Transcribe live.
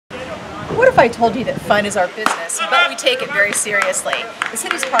What if I told you that fun is our business, but we take it very seriously? The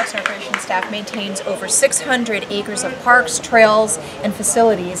city's Parks and Recreation staff maintains over 600 acres of parks, trails, and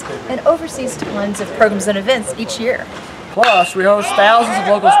facilities, and oversees tons of programs and events each year. Plus, we host thousands of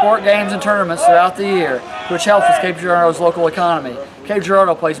local sport games and tournaments throughout the year, which helps with Cape Girardeau's local economy. Cape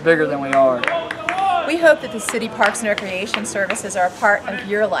Girardeau plays bigger than we are. We hope that the city Parks and Recreation services are a part of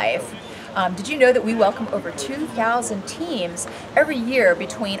your life. Did you know that we welcome over 2,000 teams every year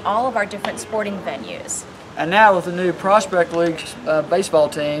between all of our different sporting venues? And now with the new Prospect League baseball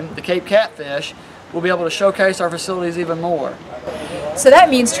team, the Cape Catfish, we'll be able to showcase our facilities even more. So that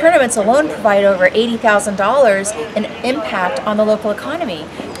means tournaments alone provide over $80,000 in impact on the local economy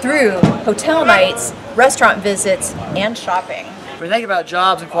through hotel nights, restaurant visits, and shopping. When you think about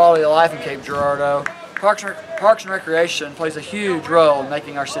jobs and quality of life in Cape Girardeau, Parks and Recreation plays a huge role in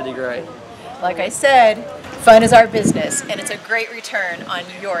making our city great. Like I said, fun is our business, and it's a great return on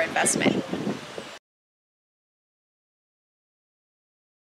your investment.